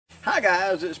Hi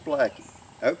guys, it's Blackie.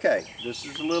 Okay, this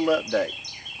is a little update.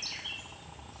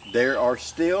 There are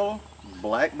still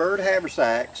Blackbird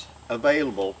haversacks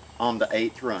available on the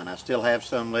 8th run. I still have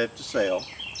some left to sell.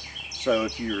 So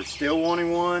if you're still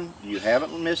wanting one, you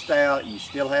haven't missed out, you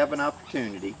still have an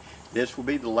opportunity. This will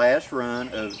be the last run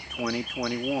of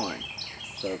 2021.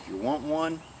 So if you want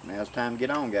one, now's the time to get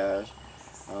on, guys.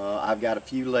 I've got a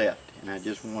few left and I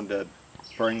just wanted to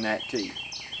bring that to you.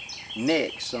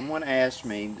 Next, someone asked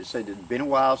me, they said it had been a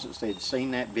while since they'd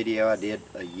seen that video I did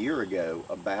a year ago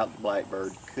about the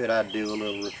Blackbird. Could I do a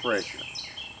little refresher?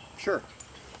 Sure.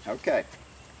 Okay.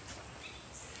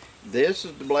 This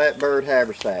is the Blackbird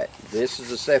haversack. This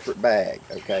is a separate bag,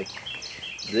 okay?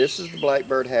 This is the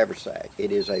Blackbird haversack.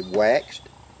 It is a waxed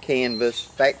canvas,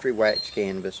 factory waxed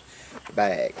canvas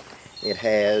bag. It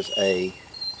has a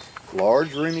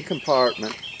large roomy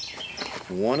compartment.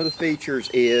 One of the features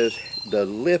is the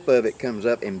lip of it comes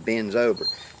up and bends over.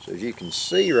 So as you can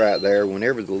see right there,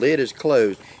 whenever the lid is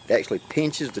closed, it actually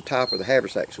pinches the top of the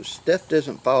haversack so stuff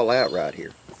doesn't fall out right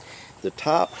here. The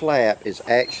top flap is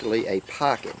actually a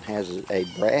pocket, has a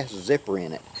brass zipper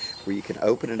in it where you can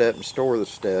open it up and store the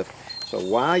stuff. So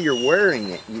while you're wearing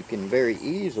it, you can very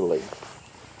easily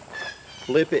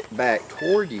flip it back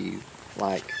toward you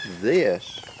like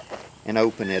this and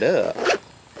open it up,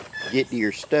 get to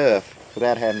your stuff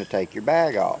without having to take your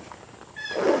bag off.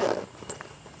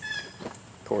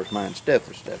 Of course, mine's stuffed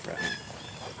with stuff right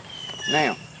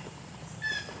now.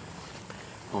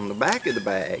 Now, on the back of the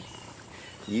bag,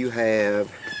 you have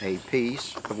a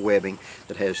piece of webbing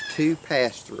that has two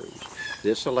pass-throughs.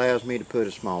 This allows me to put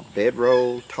a small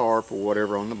bedroll, tarp, or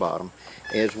whatever on the bottom,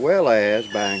 as well as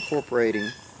by incorporating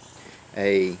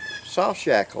a soft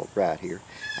shackle right here,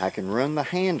 I can run the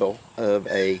handle of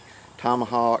a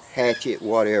tomahawk, hatchet,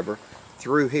 whatever,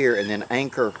 through here and then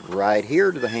anchor right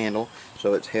here to the handle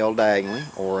so it's held diagonally,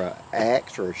 or an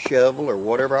axe or a shovel or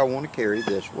whatever I want to carry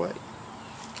this way.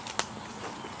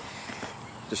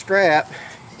 The strap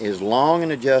is long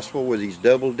and adjustable with these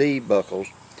double D buckles,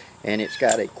 and it's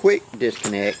got a quick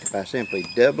disconnect. By simply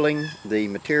doubling the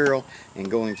material and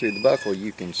going through the buckle,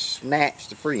 you can snatch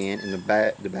the free end and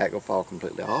the back will fall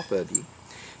completely off of you.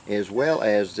 As well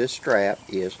as this strap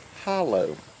is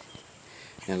hollow.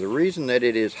 Now the reason that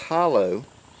it is hollow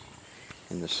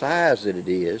and the size that it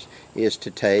is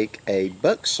to take a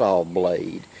bucksaw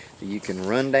blade that you can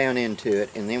run down into it,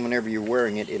 and then whenever you're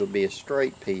wearing it, it'll be a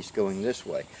straight piece going this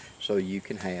way. So you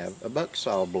can have a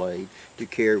bucksaw blade to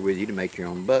carry with you to make your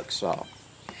own bucksaw.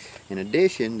 In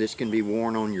addition, this can be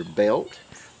worn on your belt,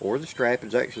 or the strap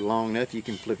is actually long enough you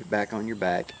can flip it back on your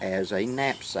back as a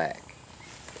knapsack.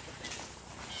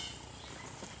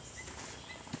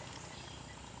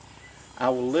 I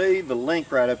will leave the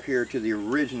link right up here to the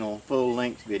original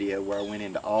full-length video where I went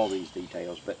into all these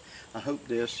details, but I hope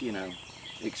this,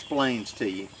 explains to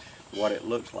you what it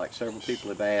looks like. Several people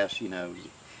have asked,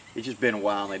 it's just been a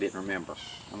while and they didn't remember.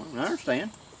 I understand.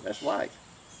 That's life.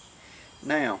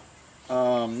 Now,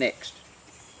 next.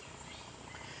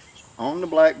 On the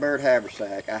Blackbird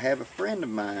haversack, I have a friend of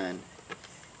mine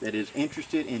that is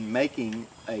interested in making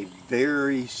a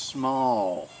very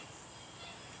small,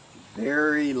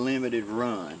 very limited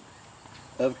run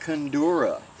of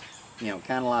Kandura, kind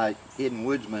of like Hidden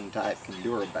Woodsman type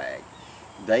Kandura bag.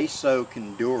 They sew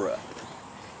Kandura,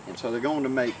 and so they're going to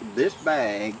make this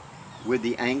bag with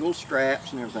the angled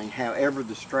straps and everything. However,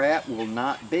 the strap will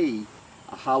not be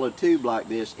a hollow tube like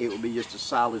this. It will be just a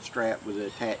solid strap with an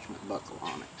attachment buckle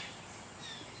on it.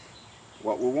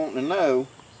 What we're wanting to know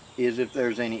is if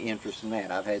there's any interest in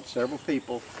that. I've had several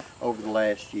people over the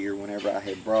last year, whenever I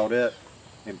had brought up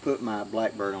and put my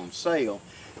Blackbird on sale,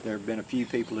 there have been a few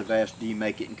people who have asked, do you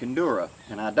make it in Kandura?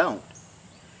 And I don't.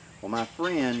 Well, my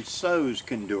friend sews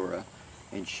Kandura,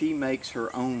 and she makes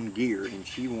her own gear, and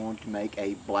she wanted to make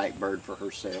a Blackbird for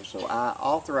herself. So I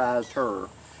authorized her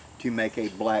to make a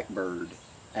Blackbird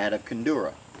out of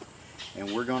Kandura.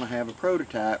 And we're going to have a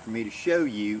prototype for me to show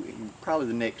you in probably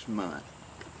the next month.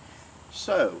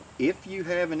 So, if you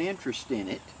have an interest in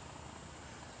it,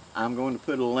 I'm going to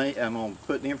put a link, I'm going to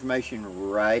put the information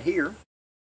right here.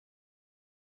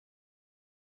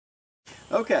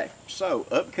 Okay, so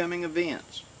upcoming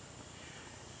events.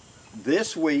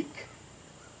 This week,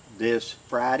 this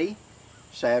Friday,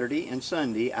 Saturday, and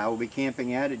Sunday, I will be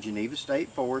camping out at Geneva State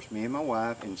Forest. Me and my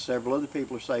wife and several other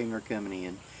people are saying they're coming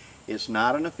in. It's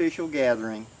not an official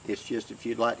gathering. It's just if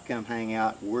you'd like to come hang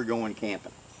out, we're going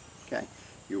camping. Okay,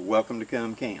 you're welcome to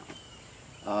come camp.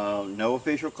 No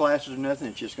official classes or nothing.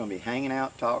 It's just going to be hanging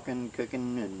out, talking,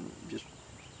 cooking, and just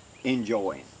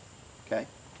enjoying. Okay.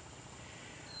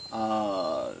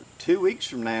 2 weeks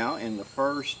from now, in the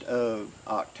 1st of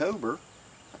October,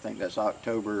 think that's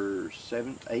October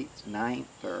 7th, 8th,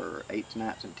 9th, or 8th,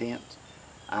 9th, and 10th.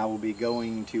 I will be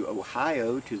going to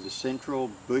Ohio to the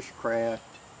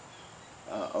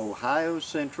Ohio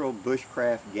Central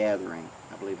Bushcraft Gathering,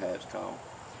 I believe how it's called.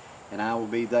 And I will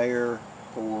be there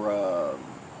for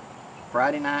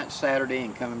Friday night, Saturday,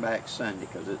 and coming back Sunday,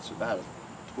 because it's about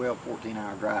a 12-14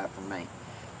 hour drive from me.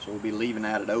 So we'll be leaving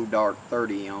out at dark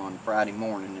 30 on Friday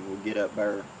morning, and we'll get up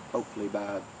there hopefully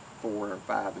by 4 or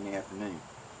 5 in the afternoon.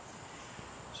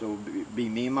 So it'll be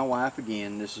me and my wife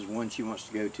again. This is one she wants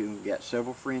to go to. We've got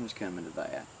several friends coming to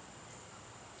that.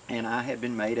 And I have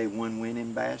been made a One Wind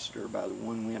ambassador by the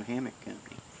One Wind Hammock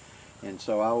Company. And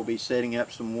so I will be setting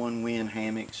up some One Wind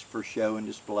hammocks for show and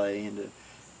display, and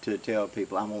to tell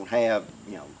people. I won't have,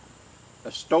 you know,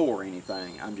 a store or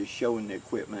anything. I'm just showing the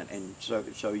equipment, and so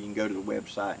you can go to the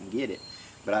website and get it.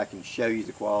 But I can show you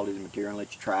the quality of the material and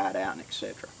let you try it out, and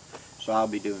etc. So I'll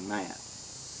be doing that.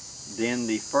 Then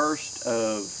the 1st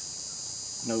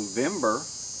of November,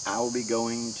 I will be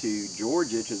going to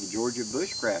Georgia, to the Georgia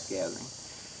Bushcraft Gathering,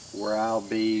 where I'll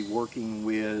be working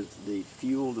with the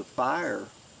Fuel the Fire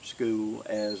School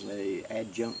as an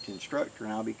adjunct instructor,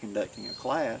 and I'll be conducting a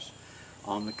class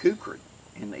on the kukri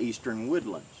in the eastern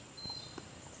woodlands.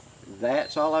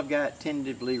 That's all I've got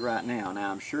tentatively right now.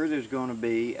 Now I'm sure there's going to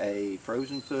be a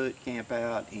Frozen Foot camp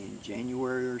out in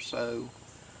January or so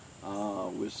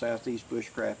with Southeast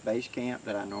Bushcraft Base Camp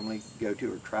that I normally go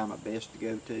to, or try my best to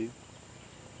go to.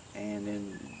 And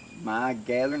then my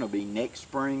gathering will be next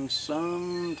spring,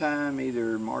 sometime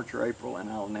either March or April, and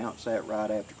I'll announce that right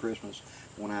after Christmas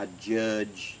when I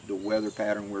judge the weather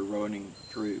pattern we're running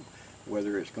through,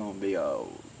 whether it's going to be a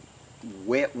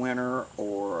wet winter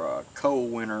or a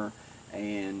cold winter.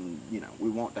 And you know, we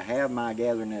want to have my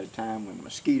gathering at a time when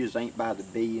mosquitoes ain't by the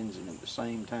billions, and at the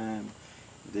same time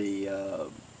the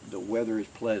weather is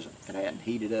pleasant. It hadn't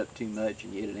heated up too much,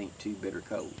 and yet it ain't too bitter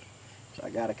cold. So I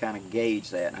got to kind of gauge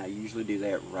that, and I usually do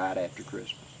that right after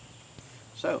Christmas.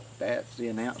 So that's the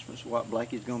announcements of what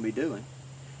Blackie's going to be doing.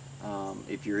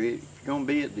 If you're going to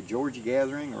be at the Georgia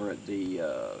Gathering or at the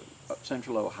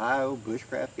Central Ohio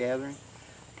Bushcraft Gathering,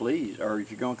 please, or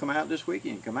if you're going to come out this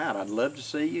weekend, come out. I'd love to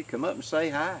see you. Come up and say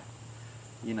hi.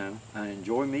 You know, I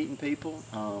enjoy meeting people.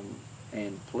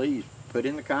 And please put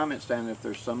in the comments down if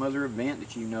there's some other event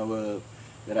that you know of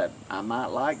that I might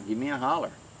like. Give me a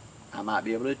holler. I might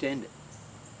be able to attend it.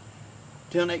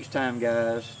 Till next time,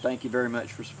 guys, thank you very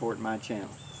much for supporting my channel.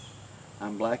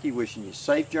 I'm Blackie, wishing you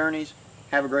safe journeys.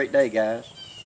 Have a great day, guys.